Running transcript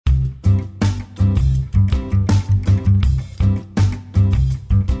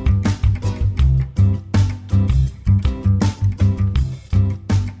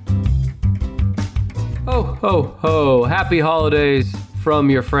Ho, ho, happy holidays from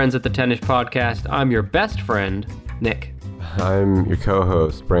your friends at the Tennis Podcast. I'm your best friend, Nick. I'm your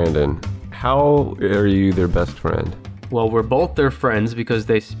co-host, Brandon. How are you their best friend? Well, we're both their friends because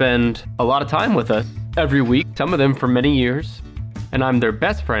they spend a lot of time with us every week, some of them for many years. And I'm their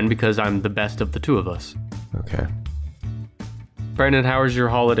best friend because I'm the best of the two of us. Okay. Brandon, how is your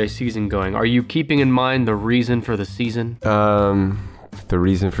holiday season going? Are you keeping in mind the reason for the season? The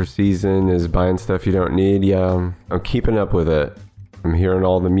reason for season is buying stuff you don't need. Yeah, I'm keeping up with it. I'm hearing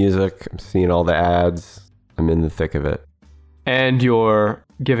all the music. I'm seeing all the ads. I'm in the thick of it. And you're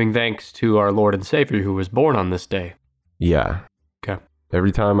giving thanks to our Lord and Savior who was born on this day. Yeah. Okay.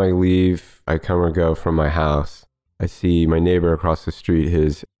 Every time I leave, I come or go from my house, I see my neighbor across the street,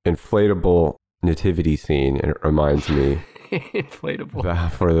 his inflatable nativity scene, and it reminds me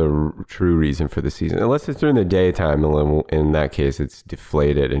inflatable for the true reason for the season. Unless it's during the daytime, in that case, it's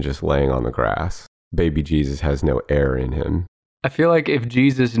deflated and just laying on the grass. Baby Jesus has no air in him. I feel like if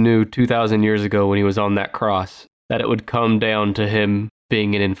Jesus knew 2,000 years ago when he was on that cross, that it would come down to him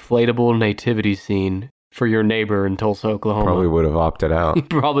being an inflatable nativity scene for your neighbor in Tulsa, Oklahoma. Probably would have opted out. He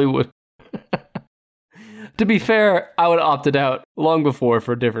probably would. To be fair, I would have opted out long before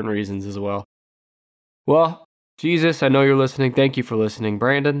for different reasons as well. Well, Jesus, I know you're listening. Thank you for listening.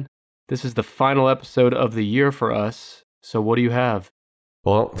 Brandon, this is the final episode of the year for us. So what do you have?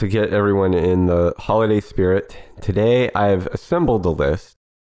 Well, to get everyone in the holiday spirit, today I've assembled a list,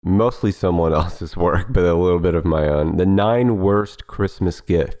 mostly someone else's work, but a little bit of my own, the 9 worst Christmas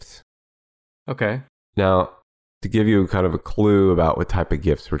gifts. Okay. Now, to give you kind of a clue about what type of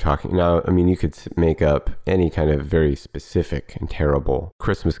gifts we're talking now, I mean, you could make up any kind of very specific and terrible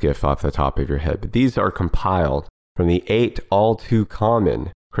Christmas gift off the top of your head, but these are compiled from the 8 all too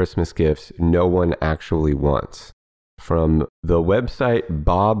common Christmas gifts no one actually wants, from the website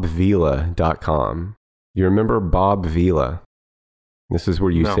bobvila.com. You remember Bob Vila? This is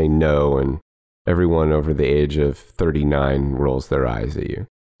where you say no, and everyone over the age of 39 rolls their eyes at you.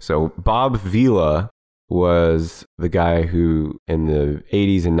 So Bob Vila was the guy who in the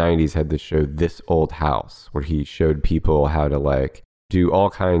 80s and 90s had the show This Old House, where he showed people how to do all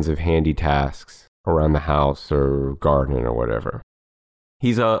kinds of handy tasks around the house or garden or whatever.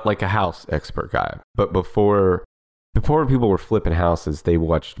 He's a house expert guy. But before people were flipping houses, they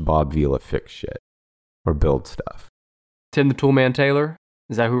watched Bob Vila fix shit or build stuff. Tim the Toolman Taylor?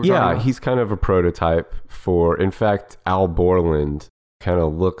 Is that who we're talking about? Yeah, he's kind of a prototype for, in fact, Al Borland kind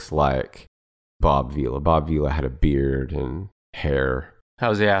of looks like Bob Vila. Bob Vila had a beard and hair.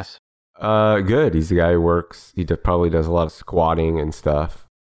 How's the ass? Good. He's the guy who works. He probably does a lot of squatting and stuff.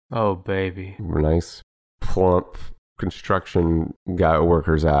 Oh, baby. Nice, plump construction guy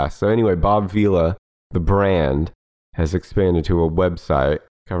worker's ass. So anyway, Bob Vila, the brand, has expanded to a website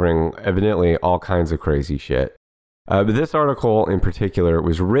covering evidently all kinds of crazy shit. But this article in particular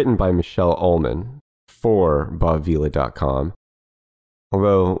was written by Michelle Ullman for bobvila.com.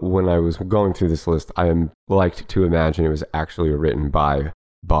 Although, when I was going through this list, I liked to imagine it was actually written by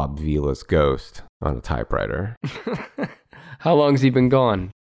Bob Vila's ghost on a typewriter. How long's he been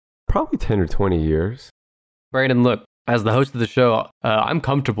gone? Probably 10 or 20 years. Brandon, look, as the host of the show, I'm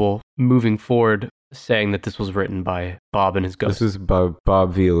comfortable moving forward saying that this was written by Bob and his ghost. This is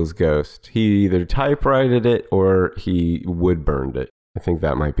Bob Vila's ghost. He either typewritten it or he wood burned it. I think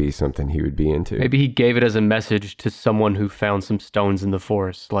that might be something he would be into. Maybe he gave it as a message to someone who found some stones in the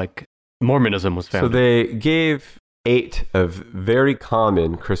forest, like Mormonism was found. So they gave 8 of very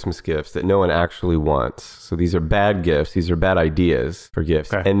common Christmas gifts that no one actually wants. So these are bad gifts. These are bad ideas for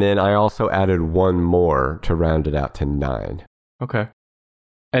gifts. Okay. And then I also added one more to round it out to 9. Okay.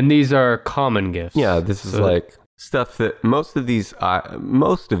 And these are common gifts. Yeah, this is stuff that most of these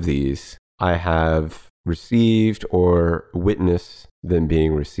I have received or witnessed them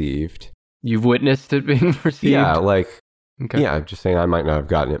being received. You've witnessed it being received? Yeah, okay. Yeah, I'm just saying I might not have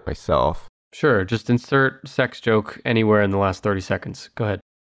gotten it myself. Sure, just insert sex joke anywhere in the last 30 seconds. Go ahead.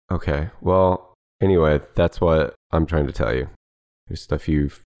 Okay, well, anyway, that's what I'm trying to tell you. There's stuff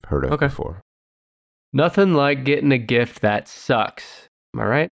you've heard of before. Nothing like getting a gift that sucks. Am I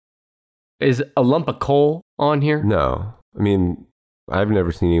right? Is a lump of coal on here? No. I mean, I've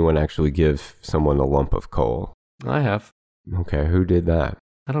never seen anyone actually give someone a lump of coal. I have. Okay, who did that?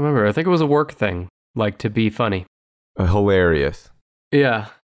 I don't remember. I think it was a work thing, to be funny. Hilarious. Yeah.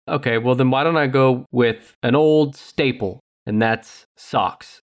 Okay, well then why don't I go with an old staple, and that's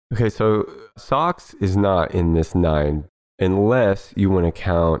socks. Okay, so socks is not in this 9 unless you want to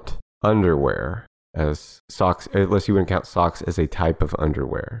count underwear as socks, unless you want to count socks as a type of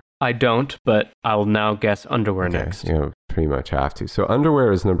underwear. I don't, but I'll now guess underwear next. You pretty much have to. So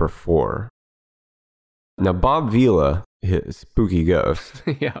underwear is number 4. Now, Bob Vila, his spooky ghost,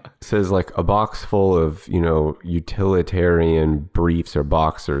 Yeah. says like a box full of, utilitarian briefs or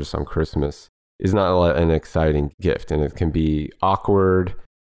boxers on Christmas is not an exciting gift, and it can be awkward.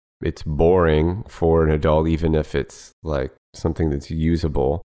 It's boring for an adult, even if it's like something that's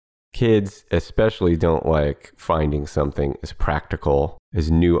usable. Kids especially don't like finding something as practical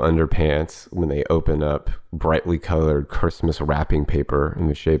as new underpants when they open up brightly colored Christmas wrapping paper in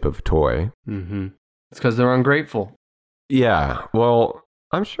the shape of a toy. Mm-hmm. It's because they're ungrateful. Yeah, well,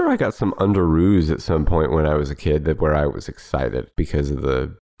 I'm sure I got some underoos at some point when I was a kid where I was excited because of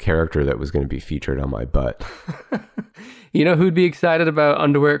the character that was going to be featured on my butt. You know who'd be excited about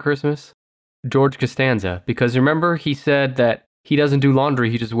underwear at Christmas? George Costanza. Because remember, he said that he doesn't do laundry,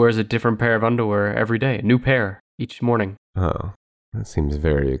 he just wears a different pair of underwear every day, a new pair each morning. Oh, that seems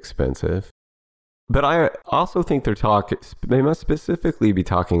very expensive. But I also think they must specifically be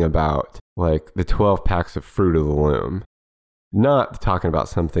talking about like the 12 packs of Fruit of the Loom, not talking about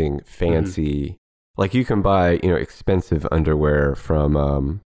something fancy. Mm-hmm. Like you can buy, expensive underwear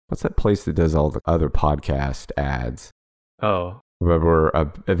from, what's that place that does all the other podcast ads? Oh. We're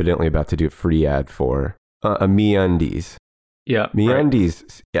evidently about to do a free ad for a MeUndies. Yeah.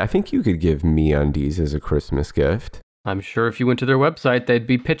 MeUndies, right. I think you could give MeUndies as a Christmas gift. I'm sure if you went to their website, they'd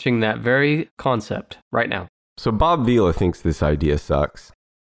be pitching that very concept right now. So Bob Vila thinks this idea sucks.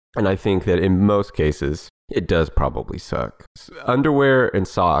 And I think that in most cases, it does probably suck. Underwear and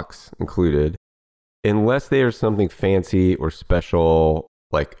socks included, unless they are something fancy or special,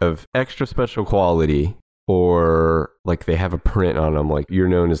 like of extra special quality, or like they have a print on them, like you're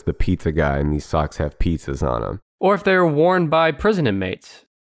known as the pizza guy and these socks have pizzas on them. Or if they're worn by prison inmates,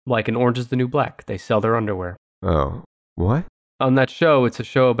 like in Orange is the New Black, they sell their underwear. Oh, what? On that show, it's a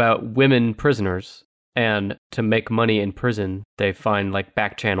show about women prisoners. And to make money in prison, they find like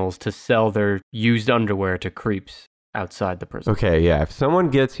back channels to sell their used underwear to creeps outside the prison. Okay, yeah. If someone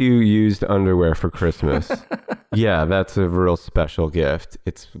gets you used underwear for Christmas, yeah, that's a real special gift.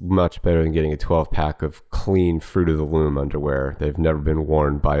 It's much better than getting a 12-pack of clean Fruit of the Loom underwear. They've never been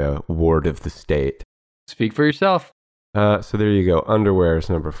worn by a ward of the state. Speak for yourself. So there you go. Underwear is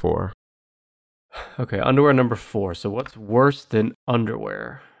number 4. Okay, underwear number 4. So what's worse than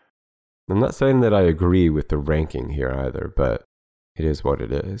underwear? I'm not saying that I agree with the ranking here either, but it is what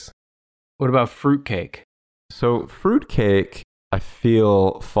it is. What about fruitcake? So fruitcake, I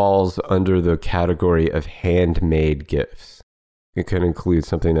feel, falls under the category of handmade gifts. It could include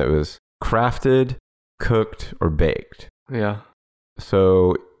something that was crafted, cooked, or baked. Yeah.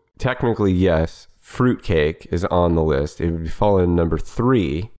 So technically, yes, fruitcake is on the list. It would fall in number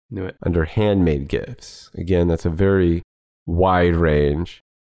 3 under handmade gifts. Again, that's a very wide range.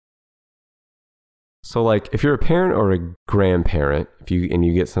 So like if you're a parent or a grandparent, and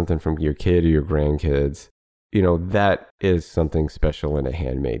you get something from your kid or your grandkids, that is something special in a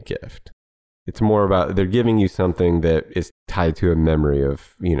handmade gift. It's more about they're giving you something that is tied to a memory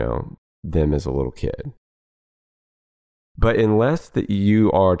of, them as a little kid. But unless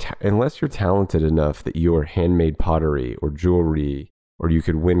you're talented enough that your handmade pottery or jewelry, or you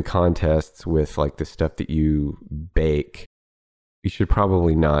could win contests with like the stuff that you bake, you should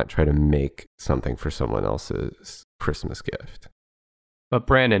probably not try to make something for someone else's Christmas gift. But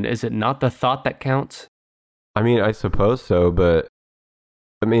Brandon, is it not the thought that counts? I mean, I suppose so, but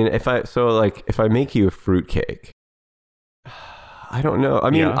I mean, if I make you a fruitcake, I don't know. I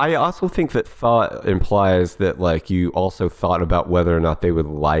mean, yeah. I also think that thought implies that like you also thought about whether or not they would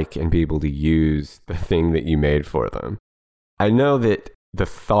like and be able to use the thing that you made for them. I know that the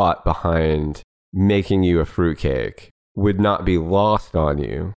thought behind making you a fruitcake would not be lost on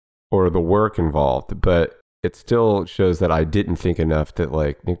you or the work involved, but it still shows that I didn't think enough that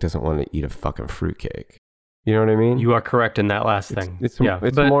like Nick doesn't want to eat a fucking fruitcake. You know what I mean? You are correct in that last thing. It's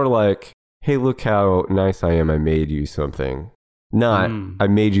more like, hey, look how nice I am. I made you something. Not, I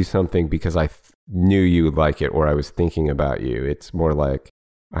made you something because I knew you would like it or I was thinking about you. It's more like,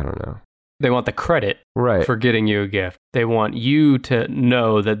 I don't know. They want the credit for getting you a gift. They want you to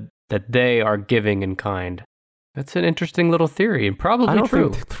know that they are giving in kind. That's an interesting little theory and probably true. I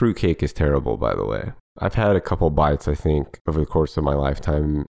don't think fruitcake is terrible, by the way. I've had a couple bites, I think, over the course of my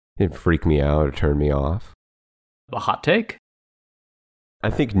lifetime. It freaked me out or turned me off. A hot take? I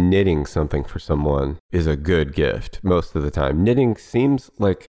think knitting something for someone is a good gift most of the time. Knitting is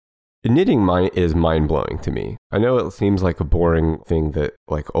mind-blowing to me. I know it seems like a boring thing that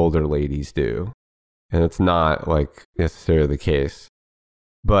like older ladies do, and it's not like necessarily the case.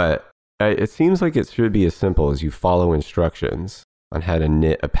 But it seems like it should be as simple as you follow instructions on how to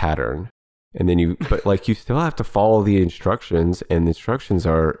knit a pattern, And then but like you still have to follow the instructions, and the instructions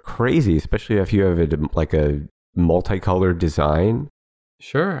are crazy, especially if you have a multicolored design.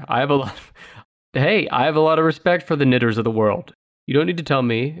 Sure. I have a lot of respect for the knitters of the world. You don't need to tell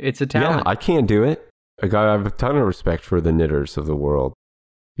me. It's a talent. Yeah, I can't do it. I have a ton of respect for the knitters of the world.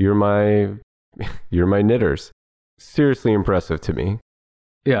 You're my knitters. Seriously impressive to me.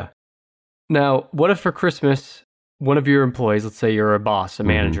 Yeah. Now, what if for Christmas, one of your employees, let's say you're a boss, a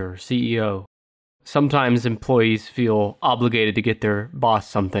manager, CEO, sometimes employees feel obligated to get their boss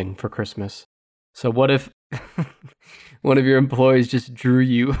something for Christmas. So what if one of your employees just drew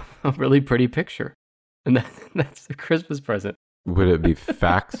you a really pretty picture? And that's the Christmas present. Would it be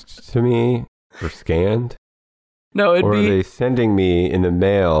faxed to me or scanned? No, or are they sending me in the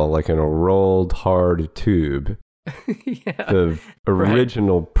mail like in a rolled hard tube? Yeah, the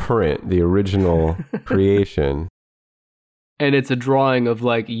original print, the original creation. And it's a drawing of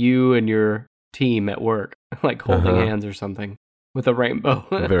like you and your team at work, like holding hands or something with a rainbow.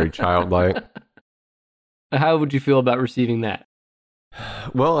 Very childlike. How would you feel about receiving that?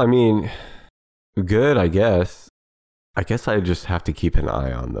 Well, I mean, good, I guess. I guess I just have to keep an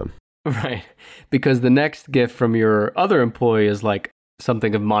eye on them. Right. Because the next gift from your other employee is like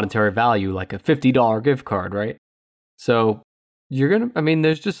something of monetary value, like a $50 gift card, right? So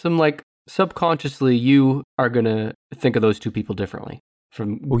there's just some like subconsciously you are going to think of those two people differently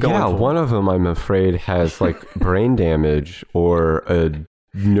from forward. One of them I'm afraid has like brain damage or a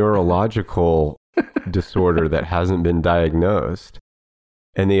neurological disorder that hasn't been diagnosed.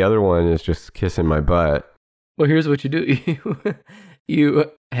 And the other one is just kissing my butt. Well, here's what you do.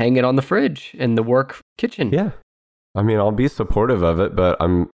 You hang it on the fridge in the work kitchen. Yeah. I mean, I'll be supportive of it, but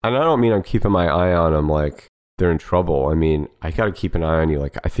and I don't mean I'm keeping my eye on them like they're in trouble. I mean, I got to keep an eye on you.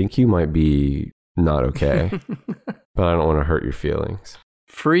 Like, I think you might be not okay, but I don't want to hurt your feelings.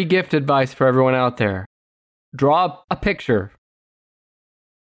 Free gift advice for everyone out there. Draw a picture.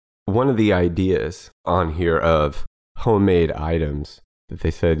 One of the ideas on here of homemade items that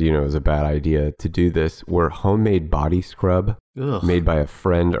they said, is a bad idea to do this were homemade body scrub made by a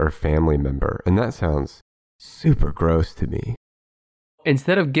friend or family member. And that sounds super gross to me.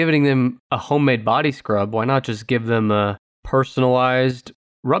 Instead of giving them a homemade body scrub, why not just give them a personalized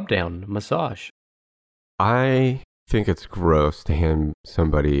rub down massage? I think it's gross to hand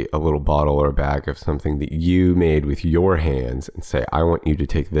somebody a little bottle or a bag of something that you made with your hands and say, I want you to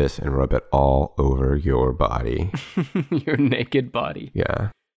take this and rub it all over your body. Your naked body.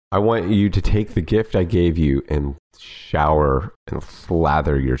 Yeah. I want you to take the gift I gave you and shower and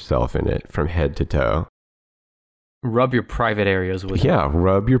slather yourself in it from head to toe. Rub your private areas with it. Yeah,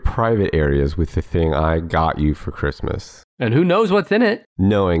 rub your private areas with the thing I got you for Christmas. And who knows what's in it?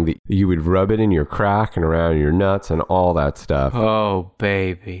 Knowing that you would rub it in your crack and around your nuts and all that stuff. Oh,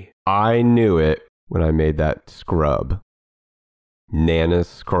 baby. I knew it when I made that scrub. Nana's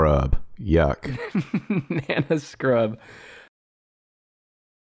scrub. Yuck. Nana's scrub.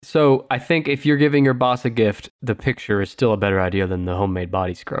 So I think if you're giving your boss a gift, the picture is still a better idea than the homemade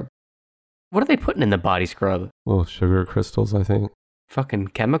body scrub. What are they putting in the body scrub? Little sugar crystals, I think. Fucking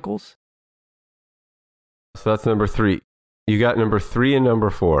chemicals? So that's number 3. You got number 3 and number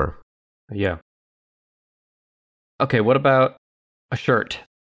 4. Yeah. Okay, what about a shirt?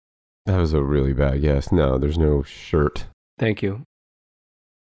 That was a really bad guess. No, there's no shirt. Thank you.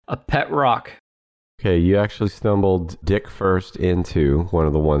 A pet rock. Okay, you actually stumbled dick first into one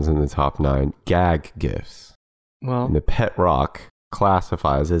of the ones in the top 9, gag gifts. Well, and the pet rock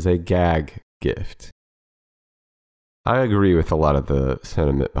classifies as a gag gift. I agree with a lot of the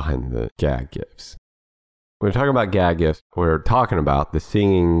sentiment behind the gag gifts. When we're talking about gag gifts, we're talking about the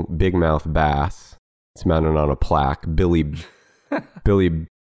singing big mouth bass. It's mounted on a plaque. Billy,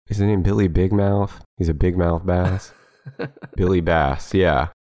 is his name Billy Big Mouth? He's a big mouth bass. Billy Bass, yeah.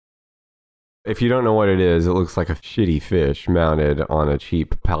 If you don't know what it is, it looks like a shitty fish mounted on a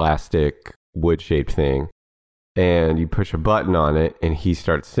cheap plastic wood-shaped thing. And you push a button on it, and he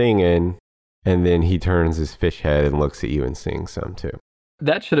starts singing, and then he turns his fish head and looks at you and sings some too.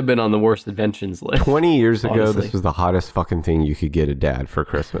 That should have been on the worst inventions list. 20 years ago, honestly. This was the hottest fucking thing you could get a dad for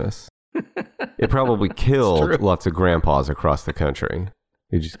Christmas. It probably killed lots of grandpas across the country.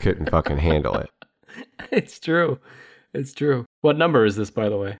 They just couldn't fucking handle it. It's true. It's true. What number is this, by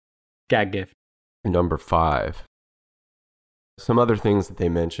the way? Gag gift. Number 5. Some other things that they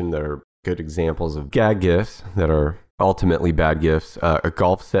mentioned that are good examples of gag gifts that are ultimately bad gifts. A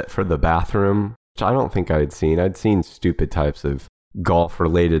golf set for the bathroom, which I don't think I'd seen. I'd seen stupid types of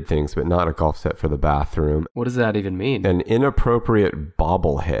golf-related things, but not a golf set for the bathroom. What does that even mean? An inappropriate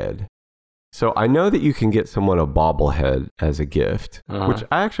bobblehead. So I know that you can get someone a bobblehead as a gift, which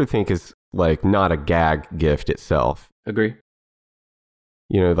I actually think is like not a gag gift itself. Agree.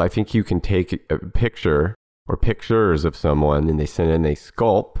 I think you can take a picture or pictures of someone and they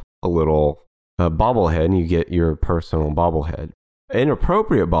sculpt a little bobblehead and you get your personal bobblehead.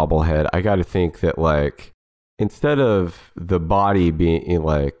 Inappropriate bobblehead, I got to think that like instead of the body being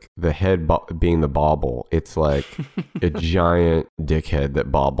like the head being the bobble, it's like a giant dickhead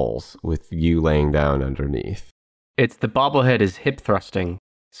that bobbles with you laying down underneath. It's the bobblehead is hip thrusting,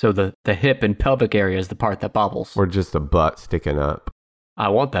 so the hip and pelvic area is the part that bobbles. Or just a butt sticking up. I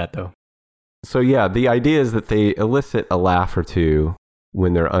want that though. So yeah, the idea is that they elicit a laugh or two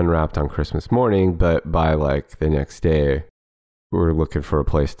when they're unwrapped on Christmas morning, but by like the next day, we're looking for a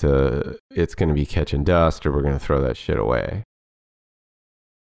place it's going to be catching dust or we're going to throw that shit away.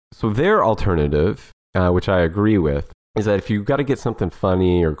 So their alternative, which I agree with, is that if you've got to get something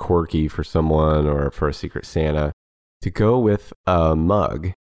funny or quirky for someone or for a Secret Santa, to go with a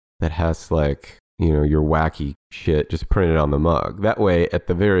mug that has like, your wacky shit just printed on the mug. That way, at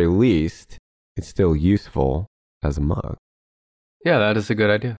the very least, it's still useful as a mug. Yeah, that is a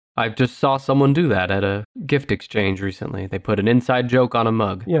good idea. I just saw someone do that at a gift exchange recently. They put an inside joke on a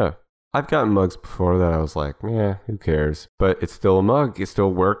mug. Yeah. I've gotten mugs before that I was like, who cares? But it's still a mug. It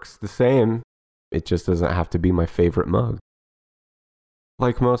still works the same. It just doesn't have to be my favorite mug.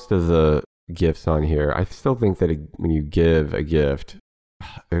 Like most of the gifts on here, I still think that when you give a gift,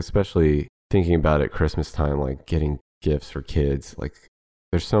 especially thinking about it Christmas time, like getting gifts for kids, like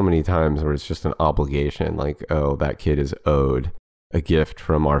there's so many times where it's just an obligation, like, oh, that kid is owed a gift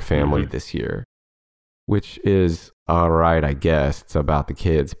from our family this year, which is all right, I guess. It's about the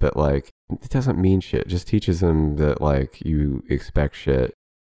kids, but like, it doesn't mean shit. It just teaches them that like you expect shit.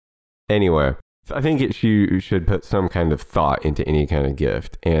 Anyway, I think you should put some kind of thought into any kind of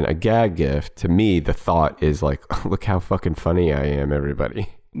gift. And a gag gift, to me, the thought is like, look how fucking funny I am,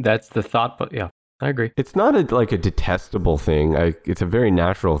 everybody. That's the thought, but yeah, I agree. It's not like a detestable thing. It's a very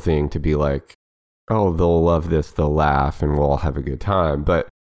natural thing to be like, oh, they'll love this, they'll laugh, and we'll all have a good time. But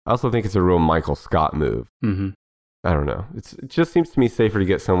I also think it's a real Michael Scott move. Mm-hmm. I don't know. It just seems to me safer to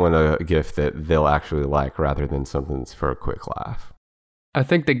get someone a gift that they'll actually like rather than something that's for a quick laugh. I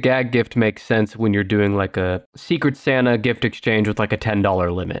think the gag gift makes sense when you're doing like a Secret Santa gift exchange with like a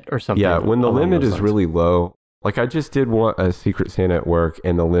 $10 limit or something. Yeah, when the limit is really low. Like I just did a Secret Santa at work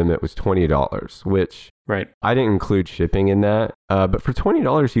and the limit was $20, which I didn't include shipping in that. But for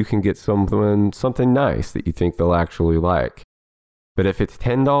 $20, you can get something nice that you think they'll actually like. But if it's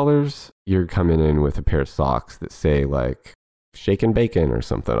 $10, you're coming in with a pair of socks that say like shaken bacon or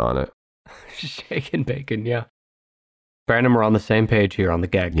something on it. Shaken bacon, yeah. Brandon, we're on the same page here on the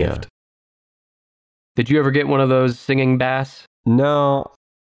gag gift. Did you ever get one of those singing bass? No.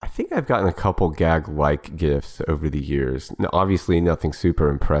 I think I've gotten a couple gag-like gifts over the years. Obviously, nothing super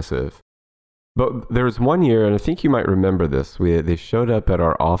impressive. But there was one year, and I think you might remember this, they showed up at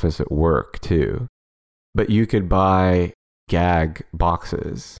our office at work, too. But you could buy gag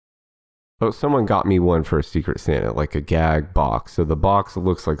boxes. Oh, someone got me one for a Secret Santa, like a gag box. So the box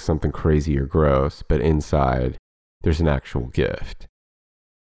looks like something crazy or gross, but inside, there's an actual gift.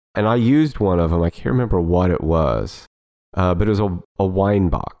 And I used one of them. I can't remember what it was. But it was a wine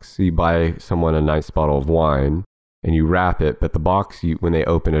box. So you buy someone a nice bottle of wine and you wrap it, but the box, when they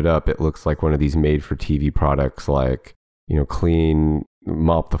open it up, it looks like one of these made-for-TV products like,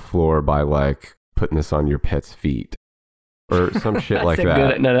 mop the floor by like putting this on your pet's feet or some shit like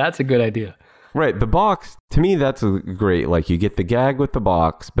that. No, that's a good idea. Right. The box, to me, that's great. Like you get the gag with the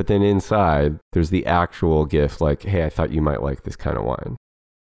box, but then inside there's the actual gift like, hey, I thought you might like this kind of wine.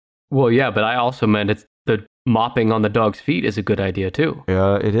 Well, yeah, but I also meant it's the mopping on the dog's feet is a good idea too.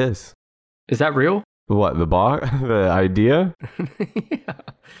 Yeah, it is. Is that real? What, the idea? Yeah.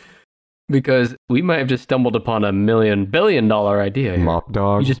 Because we might have just stumbled upon $1 billion idea here. Mop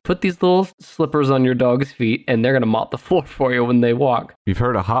dog. You just put these little slippers on your dog's feet and they're going to mop the floor for you when they walk. You've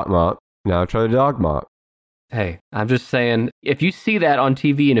heard of hot mop. Now try the dog mop. Hey, I'm just saying, if you see that on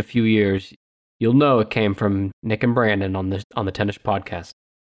TV in a few years, you'll know it came from Nick and Brandon on the Tennis Podcast.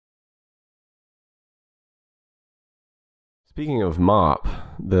 Speaking of mop,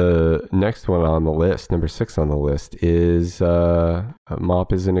 the next one on the list, number 6 on the list, is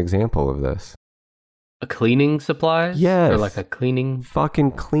mop is an example of this. A cleaning supplies? Yes. Or like a cleaning?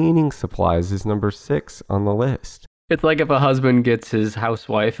 Fucking cleaning supplies is number 6 on the list. It's like if a husband gets his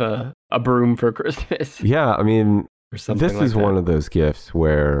housewife a broom for Christmas. Yeah, I mean, or something this like is that. one of those gifts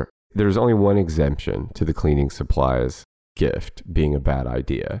where there's only one exemption to the cleaning supplies gift being a bad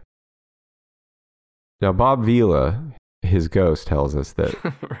idea. Now, Bob Vila, his ghost, tells us that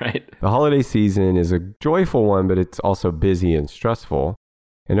right. The holiday season is a joyful one, but it's also busy and stressful.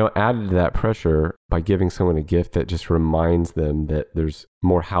 And added to that pressure by giving someone a gift that just reminds them that there's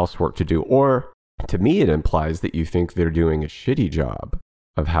more housework to do. Or to me, it implies that you think they're doing a shitty job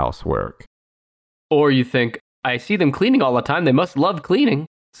of housework. Or you think, I see them cleaning all the time. They must love cleaning.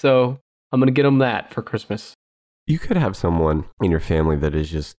 So I'm going to get them that for Christmas. You could have someone in your family that is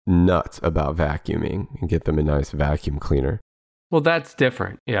just nuts about vacuuming and get them a nice vacuum cleaner. Well, that's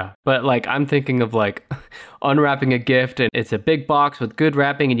different, yeah. But like, I'm thinking of like unwrapping a gift and it's a big box with good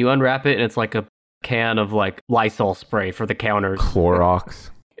wrapping and you unwrap it and it's like a can of like Lysol spray for the counters. Clorox.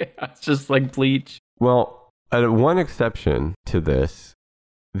 Yeah, it's just like bleach. Well, one exception to this,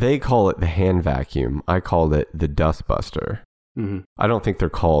 they call it the hand vacuum. I called it the dustbuster. Mm-hmm. I don't think they're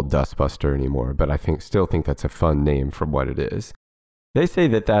called dustbuster anymore, but I still think that's a fun name for what it is. They say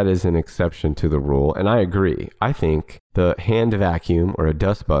that that is an exception to the rule, and I agree. I think the hand vacuum or a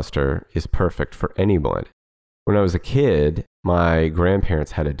dustbuster is perfect for anyone. When I was a kid, my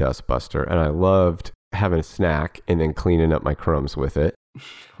grandparents had a dustbuster, and I loved having a snack and then cleaning up my crumbs with it,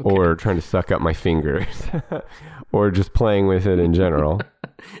 or trying to suck up my fingers, or just playing with it in general.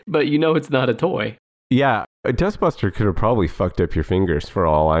 But you know it's not a toy. Yeah, a dustbuster could have probably fucked up your fingers for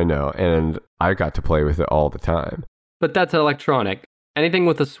all I know, and I got to play with it all the time. But that's electronic. Anything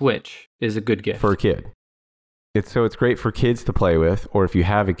with a switch is a good gift. For a kid. It's great for kids to play with, or if you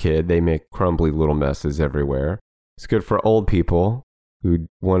have a kid, they make crumbly little messes everywhere. It's good for old people who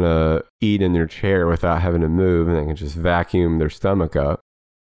want to eat in their chair without having to move, and they can just vacuum their stomach up.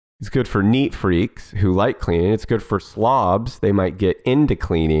 It's good for neat freaks who like cleaning. It's good for slobs. They might get into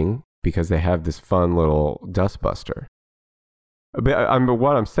cleaning because they have this fun little dustbuster. But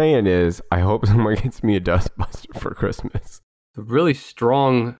what I'm saying is, I hope someone gets me a dustbuster for Christmas. A really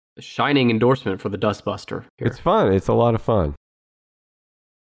strong, shining endorsement for the dustbuster here. It's fun. It's a lot of fun.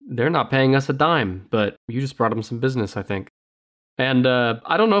 They're not paying us a dime, but you just brought them some business, I think. And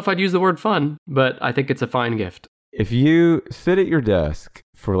I don't know if I'd use the word fun, but I think it's a fine gift. If you sit at your desk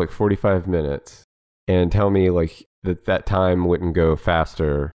for like 45 minutes and tell me like that time wouldn't go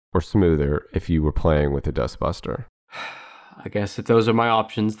faster or smoother if you were playing with a dustbuster. I guess if those are my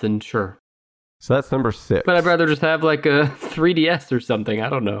options, then sure. So that's number 6. But I'd rather just have like a 3DS or something. I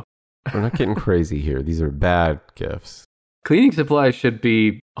don't know. We're not getting crazy here. These are bad gifts. Cleaning supplies should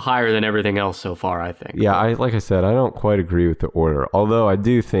be higher than everything else so far, I think. Yeah, like I said, I don't quite agree with the order. Although I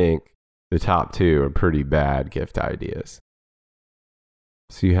do think the top 2 are pretty bad gift ideas.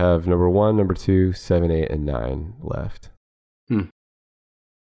 So you have number 1, number 2, 7, 8, and 9 left.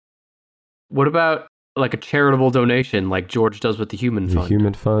 What about like a charitable donation like George does with the Human Fund? The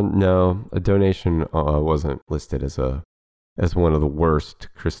Human Fund? No, a donation wasn't listed as one of the worst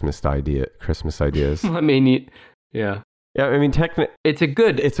Christmas ideas. I mean, yeah. Yeah, I mean, it's a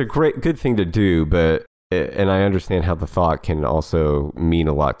good thing to do, but and I understand how the thought can also mean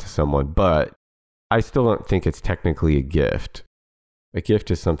a lot to someone, but I still don't think it's technically a gift. A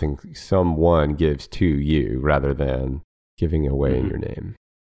gift is something someone gives to you rather than giving away in your name.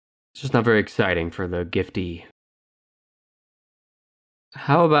 It's just not very exciting for the giftee.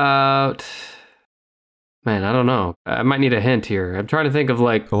 How about... Man, I don't know. I might need a hint here. I'm trying to think of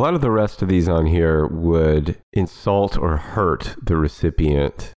like... A lot of the rest of these on here would insult or hurt the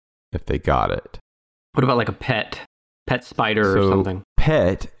recipient if they got it. What about like a pet spider or something?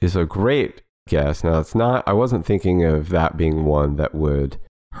 Pet is a great guess. Now, I wasn't thinking of that being one that would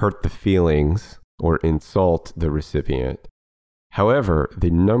hurt the feelings or insult the recipient. However, the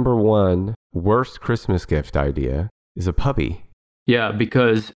number 1 worst Christmas gift idea is a puppy. Yeah,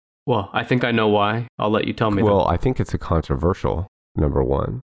 because, well, I think I know why. I'll let you tell me. Well, I think it's a controversial number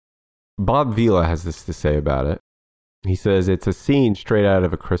 1. Bob Vila has this to say about it. He says, it's a scene straight out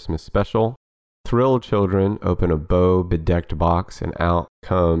of a Christmas special. Thrilled children open a bow-bedecked box, and out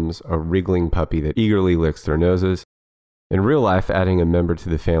comes a wriggling puppy that eagerly licks their noses. In real life, adding a member to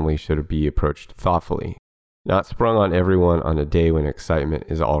the family should be approached thoughtfully. Not sprung on everyone on a day when excitement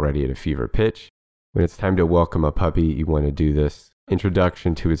is already at a fever pitch. When it's time to welcome a puppy, you want to do this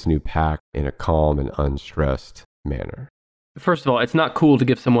introduction to its new pack in a calm and unstressed manner. First of all, it's not cool to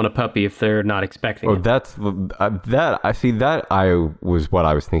give someone a puppy if they're not expecting it. That's was what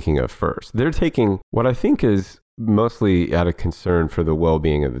I was thinking of first. They're taking what I think is mostly out of concern for the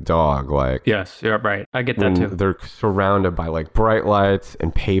well-being of the dog. Like, yes, you're right. I get that too. They're surrounded by like bright lights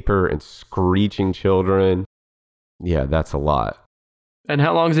and paper and screeching children. Yeah, that's a lot. And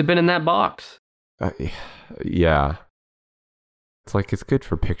how long has it been in that box? Yeah. It's like it's good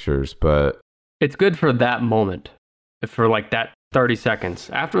for pictures, but... It's good for that moment. For like that 30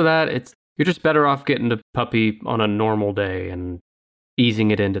 seconds. After that, you're just better off getting the puppy on a normal day and easing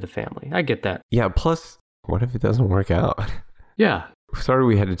it into the family. I get that. Yeah, plus, what if it doesn't work out? Yeah. Sorry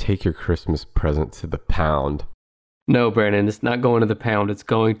we had to take your Christmas present to the pound. No, Brandon, it's not going to the pound. It's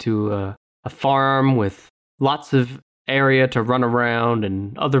going to a farm with lots of area to run around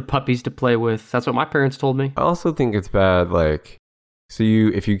and other puppies to play with. That's what my parents told me. I also think it's bad, like,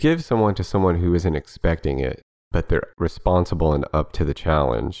 if you give someone to someone who isn't expecting it, but they're responsible and up to the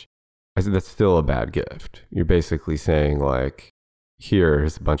challenge, I said that's still a bad gift. You're basically saying, like,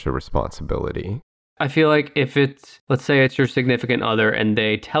 here's a bunch of responsibility. I feel like if it's, let's say it's your significant other and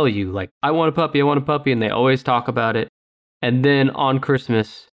they tell you, like, I want a puppy, and they always talk about it. And then on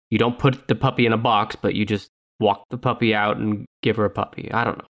Christmas, you don't put the puppy in a box, but you just walk the puppy out and give her a puppy. I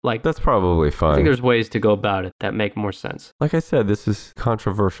don't know. Like, that's probably fine. I think there's ways to go about it that make more sense. Like I said, this is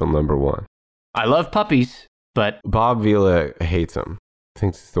controversial, number one. I love puppies, but Bob Vila hates them.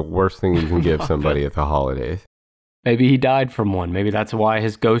 Thinks it's the worst thing you can give somebody at the holidays. Maybe he died from one. Maybe that's why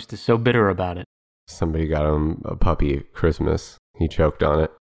his ghost is so bitter about it. Somebody got him a puppy at Christmas. He choked on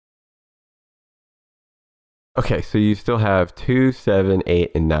it. Okay, so you still have 2, 7,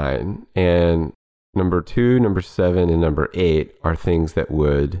 8, and 9. And number 2, number 7, and number 8 are things that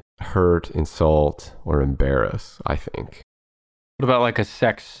would hurt, insult, or embarrass, I think. What about like a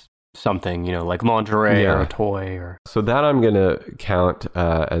sex something, like lingerie or a toy? Or So that I'm going to count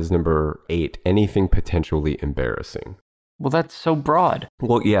as number 8, anything potentially embarrassing. Well, that's so broad.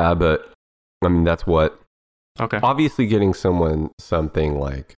 Well, yeah, but I mean, that's what... Okay. Obviously, getting someone something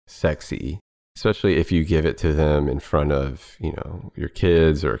like sexy, especially if you give it to them in front of, your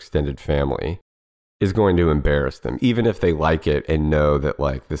kids or extended family, is going to embarrass them. Even if they like it and know that,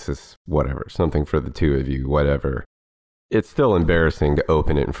 like, this is whatever, something for the two of you, whatever. It's still embarrassing to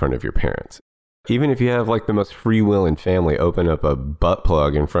open it in front of your parents. Even if you have, like, the most free will in family, open up a butt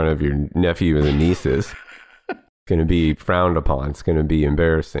plug in front of your nephew and nieces. It's going to be frowned upon. It's going to be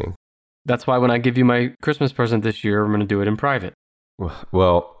embarrassing. That's why when I give you my Christmas present this year, I'm going to do it in private.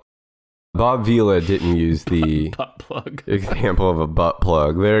 Well, Bob Vila didn't use the butt plug example of a butt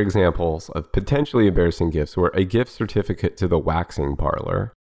plug. Their examples of potentially embarrassing gifts were a gift certificate to the waxing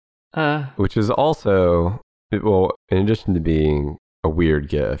parlor, which is also, well, in addition to being a weird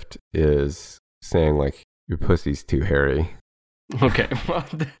gift, is saying, like, your pussy's too hairy. Okay, well,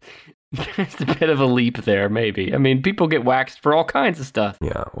 there's a bit of a leap there, maybe. I mean, people get waxed for all kinds of stuff.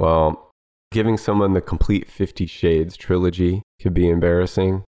 Yeah, well, giving someone the complete 50 Shades trilogy could be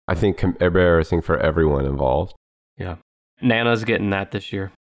embarrassing. I think embarrassing for everyone involved. Yeah. Nana's getting that this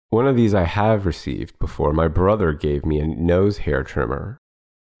year. One of these I have received before. My brother gave me a nose hair trimmer.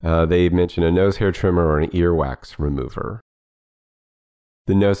 They mentioned a nose hair trimmer or an earwax remover.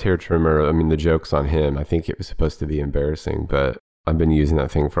 The nose hair trimmer, I mean, the joke's on him. I think it was supposed to be embarrassing, but I've been using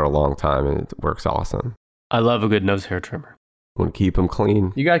that thing for a long time and it works awesome. I love a good nose hair trimmer. Want to keep them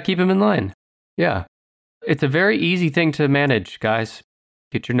clean. You got to keep them in line. Yeah. It's a very easy thing to manage, guys.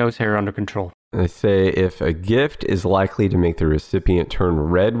 Get your nose hair under control. They say if a gift is likely to make the recipient turn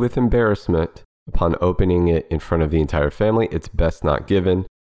red with embarrassment upon opening it in front of the entire family, it's best not given,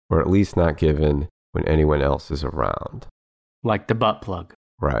 or at least not given when anyone else is around. Like the butt plug.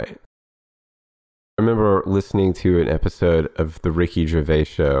 Right. I remember listening to an episode of The Ricky Gervais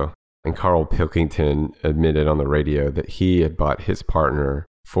Show, and Carl Pilkington admitted on the radio that he had bought his partner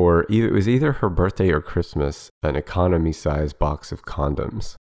for it was either her birthday or Christmas, an economy-sized box of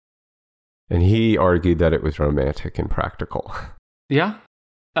condoms. And he argued that it was romantic and practical. Yeah.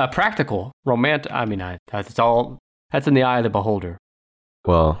 Practical. Romantic. I mean, that's in the eye of the beholder.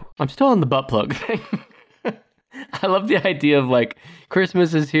 Well, I'm still on the butt plug thing. I love the idea of, like,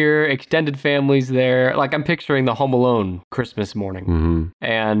 Christmas is here, extended family's there. Like, I'm picturing the Home Alone Christmas morning. Mm-hmm.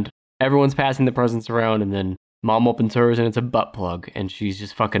 And everyone's passing the presents around, and then Mom opens hers, and it's a butt plug. And she's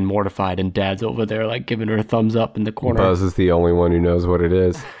just fucking mortified, and Dad's over there, like, giving her a thumbs up in the corner. Buzz is the only one who knows what it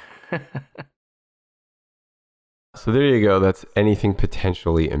is. So there you go. That's anything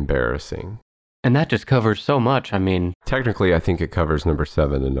potentially embarrassing. And that just covers so much. I mean, technically, I think it covers number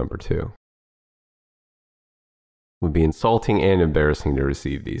 7 and number 2. It would be insulting and embarrassing to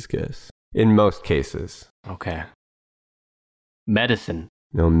receive these gifts. In most cases. Okay. Medicine.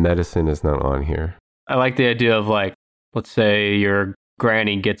 No, medicine is not on here. I like the idea of, like, let's say your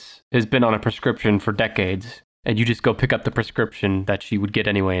granny has been on a prescription for decades, and you just go pick up the prescription that she would get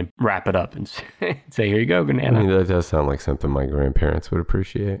anyway and wrap it up and say, here you go, Nana. I mean, that does sound like something my grandparents would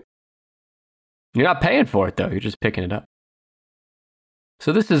appreciate. You're not paying for it, though. You're just picking it up.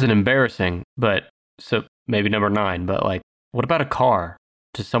 So this isn't embarrassing, so maybe number 9, but, like, what about a car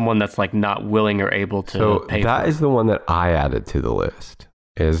to someone that's, like, not willing or able to pay for it? That is the one that I added to the list,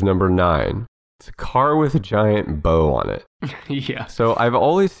 is number 9. It's a car with a giant bow on it. Yeah. So I've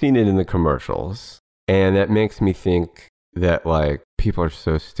always seen it in the commercials, and that makes me think that like people are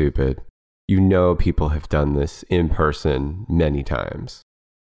so stupid. You know, people have done this in person many times.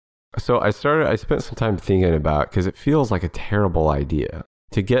 So I spent some time thinking about, because it feels like a terrible idea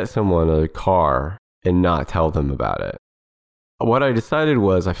to get someone a car and not tell them about it. What I decided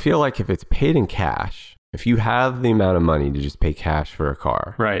was, I feel like if it's paid in cash, if you have the amount of money to just pay cash for a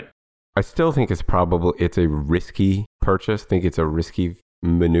car, Right. I still think it's a risky purchase. I think it's a risky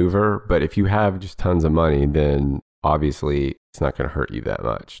maneuver. But if you have just tons of money, then obviously it's not going to hurt you that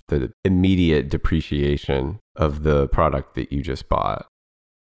much. The immediate depreciation of the product that you just bought.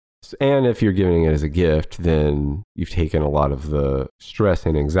 And if you're giving it as a gift, then you've taken a lot of the stress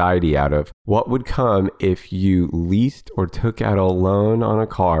and anxiety out of what would come if you leased or took out a loan on a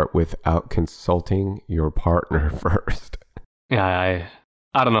car without consulting your partner first. Yeah,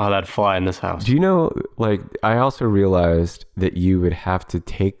 I don't know how that'd fly in this house. Do you know, like, I also realized that you would have to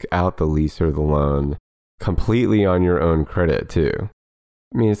take out the lease or the loan completely on your own credit too.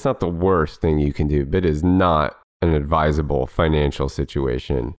 I mean, it's not the worst thing you can do, but it is not an advisable financial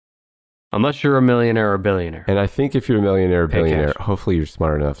situation. Unless you're a millionaire or a billionaire. And I think if you're a millionaire or Pay billionaire, cash. hopefully you're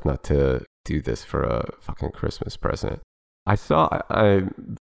smart enough not to do this for a fucking Christmas present.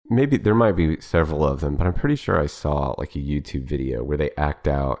 Maybe there might be several of them, but I'm pretty sure I saw like a YouTube video where they act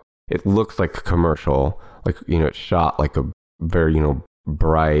out. It looks like a commercial, like, it's shot like a very,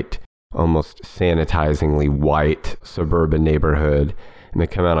 bright, almost sanitizingly white suburban neighborhood. And they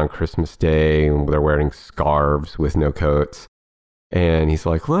come out on Christmas Day and they're wearing scarves with no coats. And he's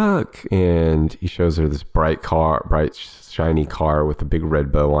like, look, and he shows her this bright, shiny car with a big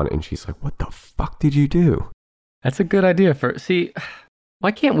red bow on it. And she's like, what the fuck did you do? That's a good idea see,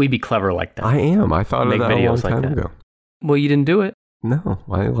 why can't we be clever like that? I am. I thought of that a long time ago. Well, you didn't do it. No,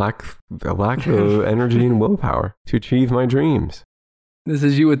 I lack the energy and willpower to achieve my dreams. This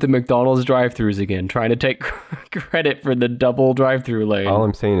is you with the McDonald's drive-thrus again, trying to take credit for the double drive-thru lane. All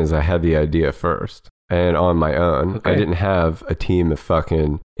I'm saying is I had the idea first. And on my own, Okay. I didn't have a team of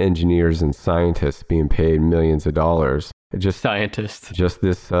fucking engineers and scientists being paid millions of dollars. Scientists. Just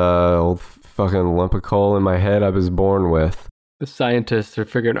this old fucking lump of coal in my head I was born with. The scientists are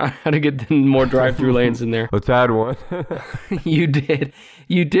figuring out how to get more drive-thru lanes in there. Let's add one. You did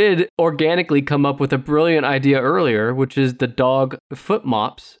organically come up with a brilliant idea earlier, which is the dog foot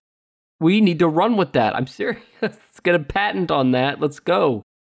mops. We need to run with that. I'm serious. Let's get a patent on that. Let's go.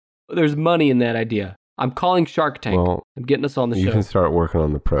 There's money in that idea. I'm calling Shark Tank. Well, I'm getting us on the you show. can start working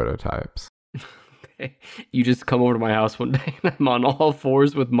on the prototypes. Okay. You just come over to my house one day and I'm on all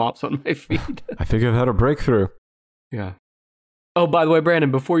fours with mops on my feet. I think I've had a breakthrough. Yeah. Oh, by the way, Brandon,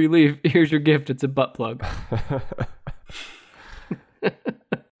 before you leave, here's your gift. It's a butt plug.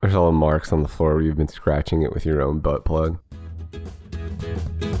 There's all the marks on the floor where you've been scratching it with your own butt plug.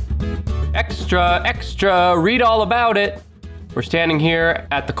 Extra, extra, read all about it. We're standing here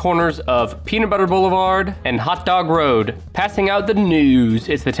at the corners of Peanut Butter Boulevard and Hot Dog Road, passing out the news.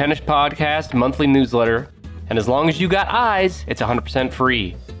 It's the Tennis Podcast monthly newsletter, and as long as you got eyes, it's 100%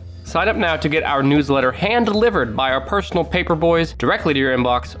 free. Sign up now to get our newsletter hand-delivered by our personal paper boys directly to your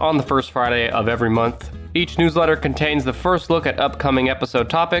inbox on the first Friday of every month. Each newsletter contains the first look at upcoming episode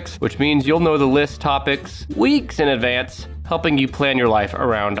topics, which means you'll know the list topics weeks in advance, helping you plan your life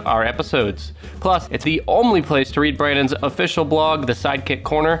around our episodes. Plus, it's the only place to read Brandon's official blog, The Sidekick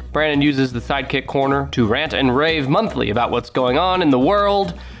Corner. Brandon uses The Sidekick Corner to rant and rave monthly about what's going on in the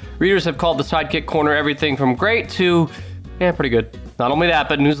world. Readers have called The Sidekick Corner everything from great to, pretty good. Not only that,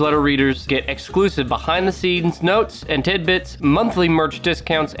 but newsletter readers get exclusive behind-the-scenes notes and tidbits, monthly merch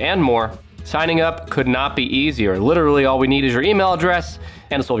discounts, and more. Signing up could not be easier. Literally, all we need is your email address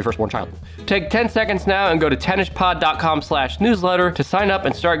and a soul of your firstborn child. Take 10 seconds now and go to tennispod.com/newsletter to sign up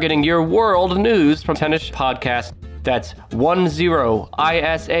and start getting your world news from Tennis Podcast. That's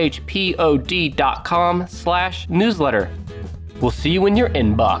 10ishpod.com/newsletter. We'll see you in your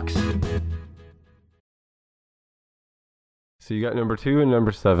inbox. So you got number 2 and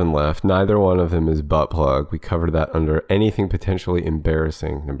number 7 left. Neither one of them is butt plug. We covered that under anything potentially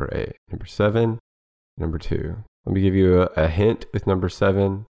embarrassing, number 8. Number 7, number 2. Let me give you a hint with number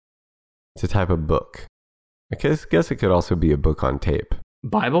 7. It's a type of book. I guess it could also be a book on tape.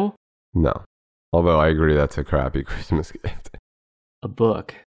 Bible? No. Although I agree that's a crappy Christmas gift. A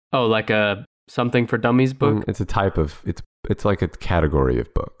book. Oh, like a something for dummies book? It's a type of, it's like a category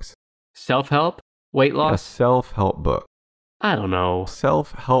of books. Self-help? Weight A loss? self-help book. I don't know.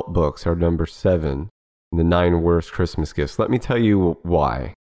 Self-help books are number 7 in the 9 worst Christmas gifts. Let me tell you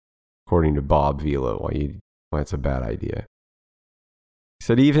why, according to Bob Vila, why it's a bad idea. He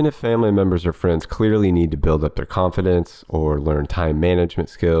said even if family members or friends clearly need to build up their confidence or learn time management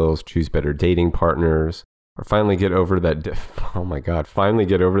skills, choose better dating partners, Or finally get over that, oh my God, finally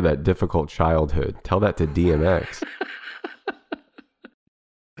get over that difficult childhood. Tell that to DMX.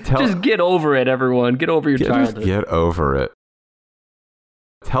 Just get over it, everyone. Get over your childhood. Just get over it.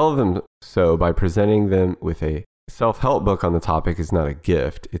 Tell them so by presenting them with a self-help book on the topic is not a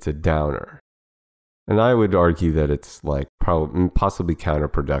gift, it's a downer. And I would argue that it's like possibly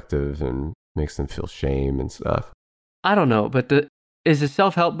counterproductive and makes them feel shame and stuff. I don't know, but is a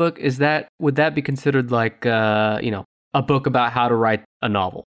self-help book, would that be considered like, a book about how to write a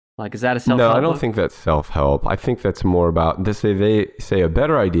novel? Like, is that a self-help book? No, I don't think that's self-help. I think that's more about, they say a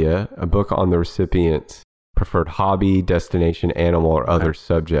better idea, a book on the recipient's preferred hobby, destination, animal, or other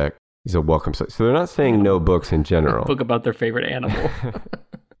subject is a welcome. So they're not saying no books in general. A book about their favorite animal.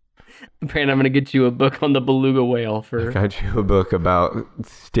 Brandon, I'm going to get you a book on the beluga whale for... I got you a book about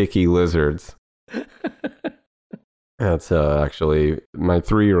sticky lizards. That's actually my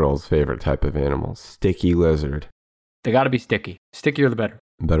 3-year-old's favorite type of animal, sticky lizard. They got to be sticky. Stickier the better.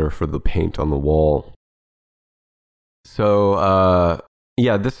 Better for the paint on the wall. So,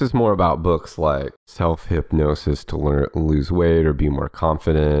 this is more about books like Self-Hypnosis to Lose Weight or Be More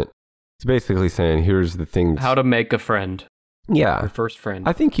Confident. It's basically saying, here's the things... How to make a friend. Yeah. Your first friend.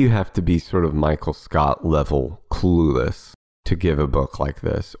 I think you have to be sort of Michael Scott level clueless to give a book like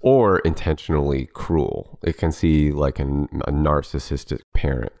this, or intentionally cruel. It can see like a narcissistic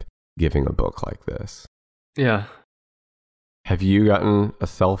parent giving a book like this. Yeah. Have you gotten a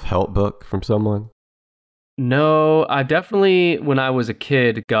self-help book from someone? No, I definitely, when I was a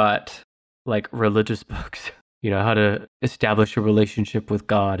kid, got like religious books. How to establish a relationship with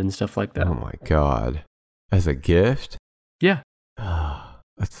God and stuff like that. Oh my God. As a gift? Yeah.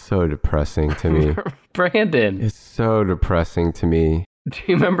 That's so depressing to me. Brandon. It's so depressing to me. Do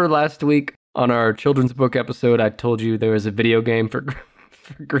you remember last week on our children's book episode, I told you there was a video game for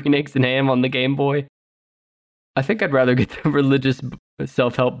Green Eggs and Ham on the Game Boy? I think I'd rather get the religious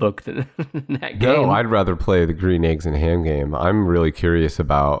self-help book than that game. No, I'd rather play the Green Eggs and Ham game. I'm really curious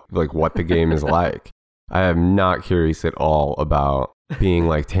about like what the game is like. I am not curious at all about being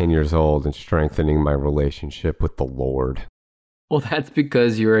like 10 years old and strengthening my relationship with the Lord. Well, that's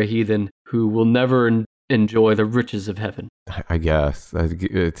because you're a heathen who will never enjoy the riches of heaven. I guess.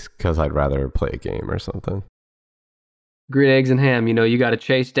 It's because I'd rather play a game or something. Green Eggs and Ham, you got to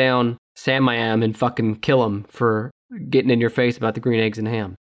chase down Sam-I-Am and fucking kill him for getting in your face about the Green Eggs and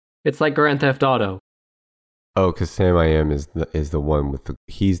Ham. It's like Grand Theft Auto. Oh, because Sam-I-Am is the one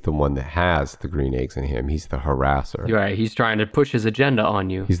he's the one that has the Green Eggs and Ham. He's the harasser. You're right. He's trying to push his agenda on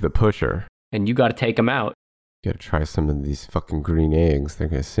you. He's the pusher. And you got to take him out. You got to try some of these fucking green eggs. They're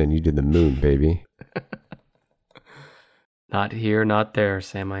going to send you to the moon, baby. Not here, not there,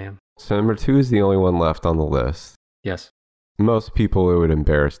 Sam-I-Am. So number 2 is the only one left on the list. Yes. Most people it would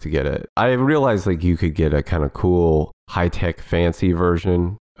embarrass to get it. I realized like you could get a kind of cool, high-tech, fancy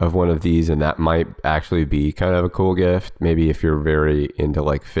version of one of these, and that might actually be kind of a cool gift. Maybe if you're very into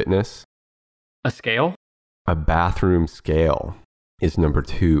like fitness. A scale? A bathroom scale is number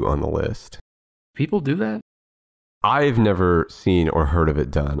 2 on the list. People do that? I've never seen or heard of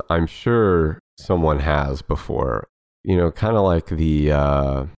it done. I'm sure someone has before. Kind of like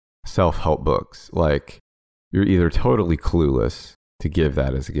the self-help books. Like you're either totally clueless to give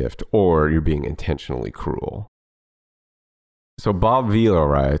that as a gift, or you're being intentionally cruel. So Bob Vila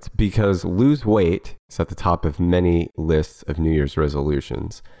writes, because lose weight is at the top of many lists of New Year's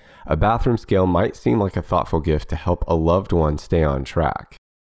resolutions, a bathroom scale might seem like a thoughtful gift to help a loved one stay on track.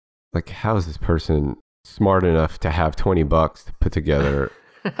 Like, how is this person smart enough to have $20 to put together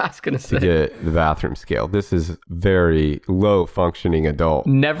I was gonna say. to get the bathroom scale? This is very low functioning adult.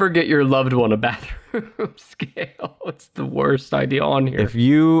 Never get your loved one a bathroom scale. It's the worst idea on here. If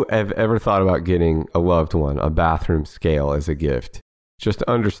you have ever thought about getting a loved one a bathroom scale as a gift, just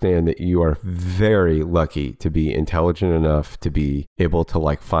understand that you are very lucky to be intelligent enough to be able to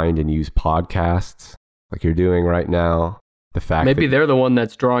like find and use podcasts like you're doing right now. The fact maybe they're the one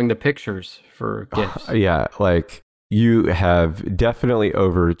that's drawing the pictures for gifts. Yeah, like you have definitely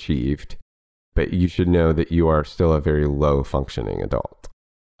overachieved, but you should know that you are still a very low functioning adult.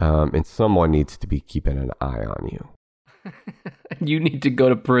 And someone needs to be keeping an eye on you. You need to go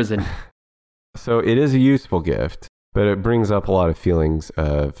to prison. So it is a useful gift, but it brings up a lot of feelings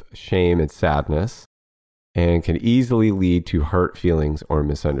of shame and sadness and can easily lead to hurt feelings or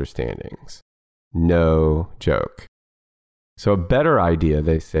misunderstandings. No joke. So a better idea,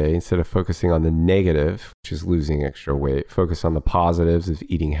 they say, instead of focusing on the negative, which is losing extra weight, focus on the positives of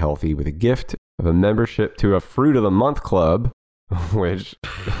eating healthy with a gift of a membership to a Fruit of the Month club, which...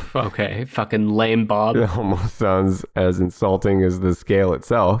 Okay, fucking lame Bob. It almost sounds as insulting as the scale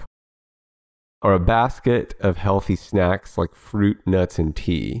itself. or a basket of healthy snacks like fruit, nuts, and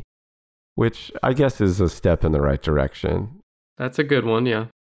tea, which I guess is a step in the right direction. That's a good one, yeah.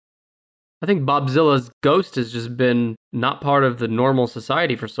 I think Bobzilla's ghost has just been not part of the normal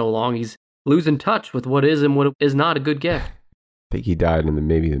society for so long. He's losing touch with what is and what is not a good gift. I think he died in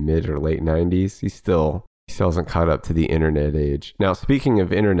maybe the mid or late 90s. He still hasn't caught up to the internet age. Now, speaking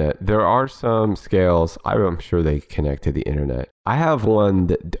of internet, there are some scales. I'm sure they connect to the internet. I have one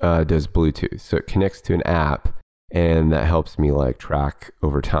that does Bluetooth. So it connects to an app, and that helps me like track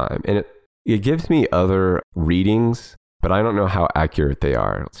over time. And it gives me other readings, but I don't know how accurate they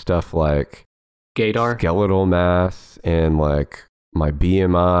are. Stuff like Gaydar, skeletal mass, and like my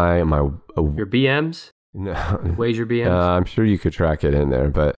BMI, your BMs? No. Weighs your BMs? I'm sure you could track it in there,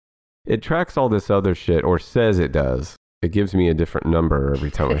 but it tracks all this other shit, or says it does. It gives me a different number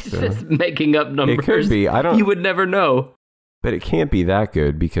every time I say it. It's making up numbers. It could be. You would never know. But it can't be that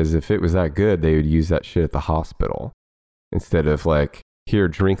good, because if it was that good, they would use that shit at the hospital instead of like, here,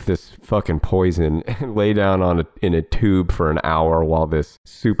 drink this fucking poison and lay down in a tube for an hour while this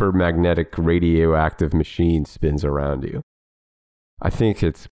super magnetic radioactive machine spins around you. I think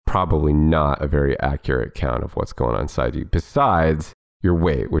it's probably not a very accurate count of what's going on inside you, besides your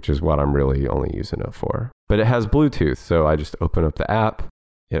weight, which is what I'm really only using it for. But it has Bluetooth, so I just open up the app,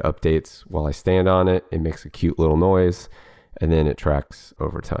 it updates while I stand on it, it makes a cute little noise, and then it tracks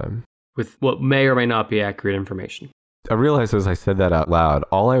over time. With what may or may not be accurate information. I realized as I said that out loud,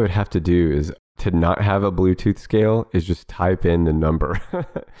 all I would have to do is to not have a Bluetooth scale is just type in the number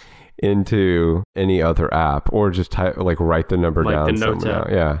into any other app, or just write the number like down the notes somewhere.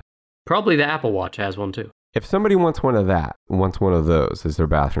 app. Yeah. Probably the Apple Watch has one too. If somebody wants one of those as their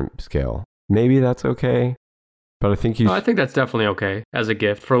bathroom scale, maybe that's okay. But I think I think that's definitely okay as a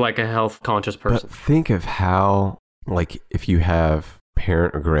gift for like a health conscious person. But think of how, like, if you have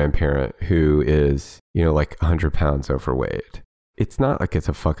parent or grandparent who is, like 100 pounds overweight, it's not like it's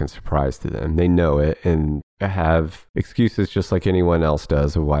a fucking surprise to them. They know it and have excuses just like anyone else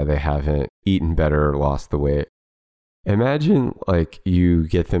does of why they haven't eaten better or lost the weight. Imagine like you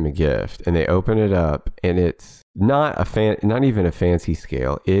get them a gift and they open it up and it's not even a fancy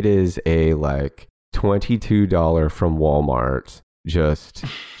scale. It is a like $22 from Walmart, just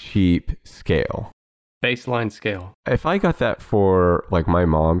cheap scale. Baseline scale. If I got that for like my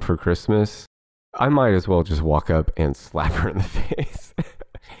mom for Christmas, I might as well just walk up and slap her in the face.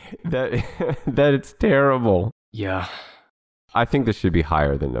 that it's terrible. Yeah. I think this should be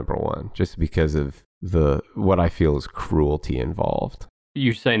higher than number one, just because of what I feel is cruelty involved.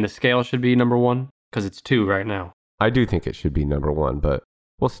 You're saying the scale should be number one? Because it's 2 right now. I do think it should be number one, but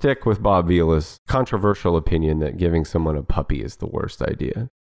we'll stick with Bob Vila's controversial opinion that giving someone a puppy is the worst idea.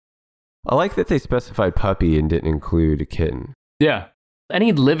 I like that they specified puppy and didn't include a kitten. Yeah.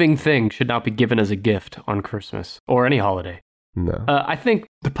 Any living thing should not be given as a gift on Christmas or any holiday. No. I think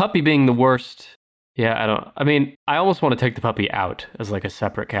the puppy being the worst, I almost want to take the puppy out as like a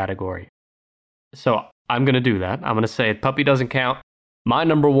separate category. So I'm going to do that. I'm going to say puppy doesn't count. My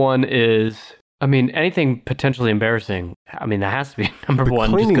number one is, anything potentially embarrassing. That has to be number one.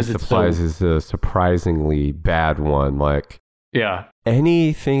 Cleaning just supplies is a surprisingly bad one. Like, yeah.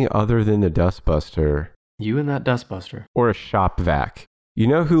 Anything other than the dustbuster. You and that dustbuster. Or a shop vac. You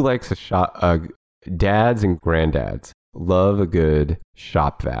know who likes a shop? Dads and granddads love a good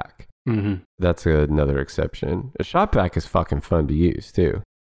shop vac. Mm-hmm. That's another exception. A shop vac is fucking fun to use too.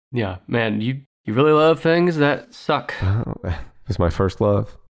 Yeah, man, you really love things that suck. It's my first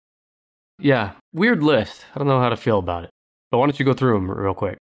love. Yeah, weird list. I don't know how to feel about it. But why don't you go through them real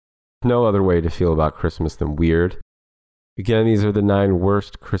quick? No other way to feel about Christmas than weird. Again, these are the 9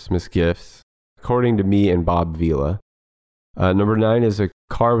 worst Christmas gifts, according to me and Bob Vila. Number 9 is a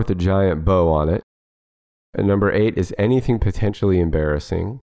car with a giant bow on it. And number 8 is anything potentially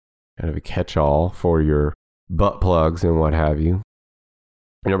embarrassing, kind of a catch-all for your butt plugs and what have you.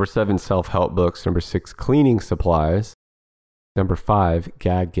 Number 7, self-help books. Number 6, cleaning supplies. Number 5,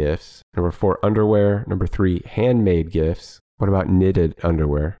 gag gifts. Number 4, underwear. Number 3, handmade gifts. What about knitted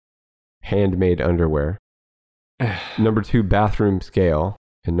underwear? Handmade underwear. Number 2, bathroom scale.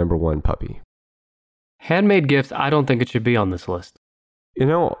 And number 1, puppy. Handmade gifts, I don't think it should be on this list.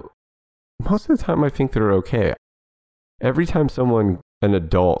 Most of the time I think they're okay. Every time an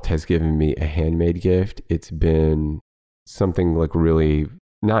adult has given me a handmade gift, it's been something like really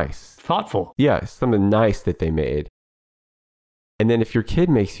nice. Thoughtful. Yeah, something nice that they made. And then if your kid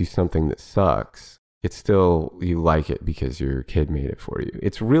makes you something that sucks, it's still, you like it because your kid made it for you.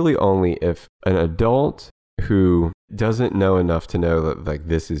 It's really only if an adult who doesn't know enough to know that like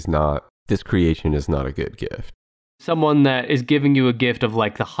this creation is not a good gift. someone that is giving you a gift of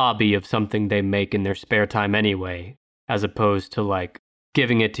like the hobby of something they make in their spare time anyway, as opposed to like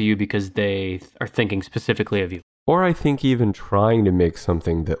giving it to you because they are thinking specifically of you. Or I think even trying to make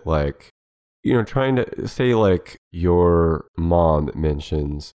something that like, trying to say like your mom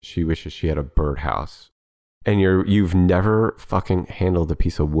mentions she wishes she had a birdhouse and you've never fucking handled a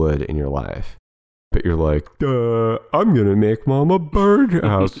piece of wood in your life. But you're like, I'm going to make mom a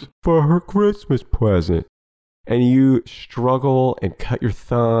birdhouse for her Christmas present. And you struggle and cut your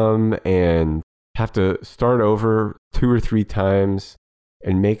thumb and have to start over 2 or 3 times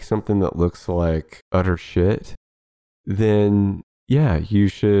and make something that looks like utter shit. Then, yeah, you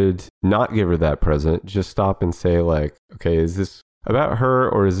should not give her that present. Just stop and say like, okay, is this about her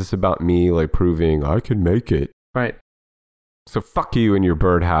or is this about me like proving I can make it? Right. So fuck you and your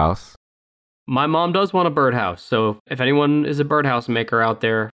birdhouse. My mom does want a birdhouse, so if anyone is a birdhouse maker out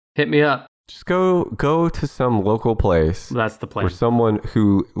there, hit me up. Just go to some local place. That's the plan. Where someone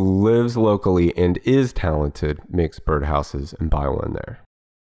who lives locally and is talented makes birdhouses and buy one there.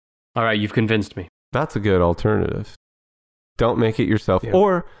 All right, you've convinced me. That's a good alternative. Don't make it yourself. Yeah.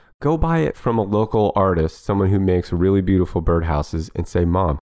 Or go buy it from a local artist, someone who makes really beautiful birdhouses, and say,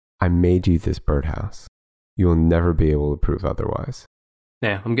 Mom, I made you this birdhouse. You will never be able to prove otherwise.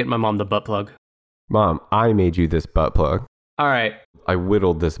 Yeah, I'm getting my mom the butt plug. Mom, I made you this butt plug. All right. I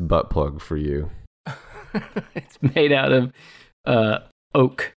whittled this butt plug for you. It's made out of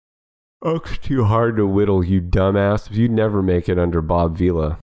oak. Oak's too hard to whittle, you dumbass. You'd never make it under Bob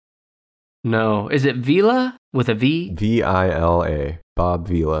Vila. No. Is it Vila with a V? Vila. Bob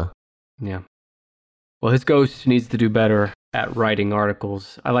Vila. Yeah. Well, his ghost needs to do better at writing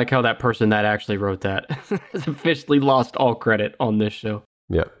articles. I like how that person that actually wrote that has officially lost all credit on this show.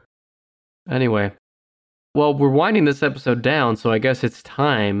 Yep. Anyway. Well, we're winding this episode down, so I guess it's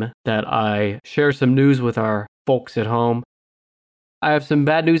time that I share some news with our folks at home. I have some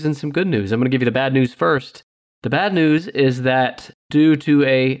bad news and some good news. I'm going to give you the bad news first. The bad news is that due to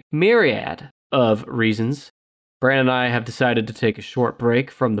a myriad of reasons, Brandon and I have decided to take a short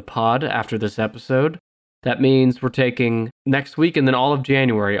break from the pod after this episode. That means we're taking next week and then all of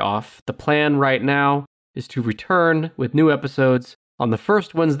January off. The plan right now is to return with new episodes on the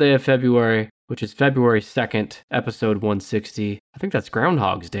first Wednesday of February, which is February 2nd, episode 160. I think that's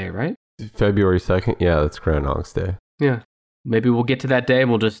Groundhog's Day, right? February 2nd? Yeah, that's Groundhog's Day. Yeah. Maybe we'll get to that day and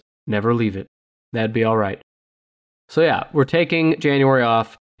we'll just never leave it. That'd be all right. So yeah, we're taking January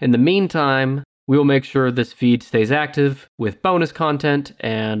off. In the meantime, we will make sure this feed stays active with bonus content,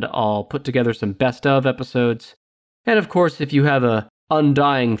 and I'll put together some best of episodes. And of course, if you have a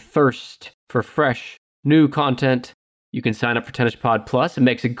undying thirst for fresh, new content, you can sign up for Tennis Pod Plus. It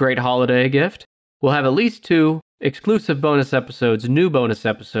makes a great holiday gift. We'll have at least 2 exclusive bonus episodes, new bonus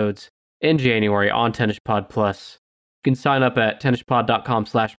episodes, in January on Tennis Pod Plus. You can sign up at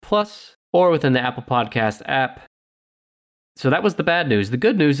tennispod.com/plus or within the Apple Podcast app. So that was the bad news. The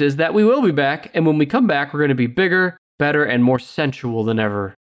good news is that we will be back, and when we come back, we're going to be bigger, better, and more sensual than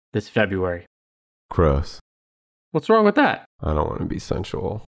ever this February. Gross. What's wrong with that? I don't want to be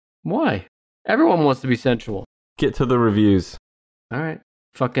sensual. Why? Everyone wants to be sensual. Get to the reviews. All right.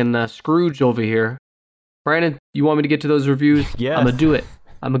 Fucking Scrooge over here. Brandon, you want me to get to those reviews? Yes. I'm going to do it.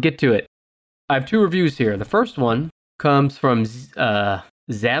 I'm going to get to it. I have 2 reviews here. The first one comes from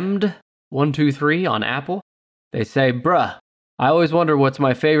Zemd123 on Apple. They say, bruh, I always wonder what's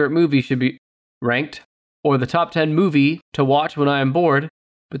my favorite movie should be ranked, or the top 10 movie to watch when I am bored,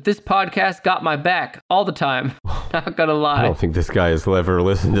 but this podcast got my back all the time. Not gonna lie. I don't think this guy has ever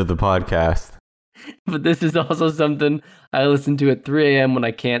listened to the podcast. But this is also something I listen to at 3 a.m. when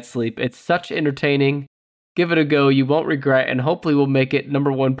I can't sleep. It's such entertaining. Give it a go. You won't regret, and hopefully we'll make it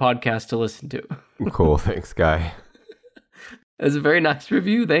 #1 podcast to listen to. Cool. Thanks, guy. It was a very nice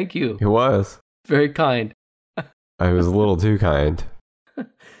review. Thank you. It was. Very kind. I was a little too kind.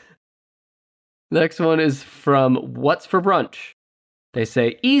 Next one is from What's for Brunch. They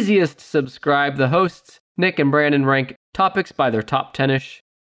say, easiest to subscribe. The hosts, Nick and Brandon, rank topics by their top 10-ish.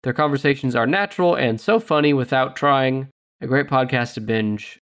 Their conversations are natural and so funny without trying. A great podcast to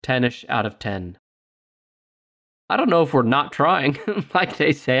binge. 10-ish out of 10. I don't know if we're not trying. Like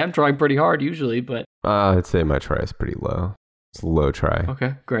they say, I'm trying pretty hard usually, but... I'd say my try is pretty low. It's a low try.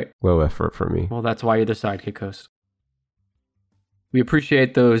 Okay, great. Low effort for me. Well, that's why you're the sidekick host. We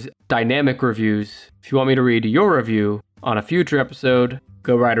appreciate those dynamic reviews. If you want me to read your review on a future episode,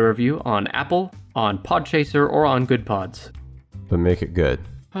 go write a review on Apple, on Podchaser, or on Good Pods. But make it good.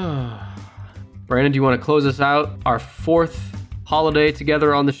 Brandon, do you want to close us out, our 4th holiday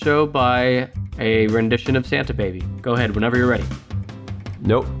together on the show, by a rendition of Santa Baby? Go ahead, whenever you're ready.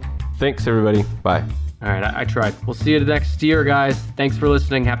 Nope. Thanks, everybody. Bye. All right, I tried. We'll see you next year, guys. Thanks for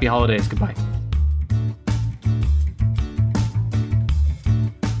listening. Happy holidays. Goodbye.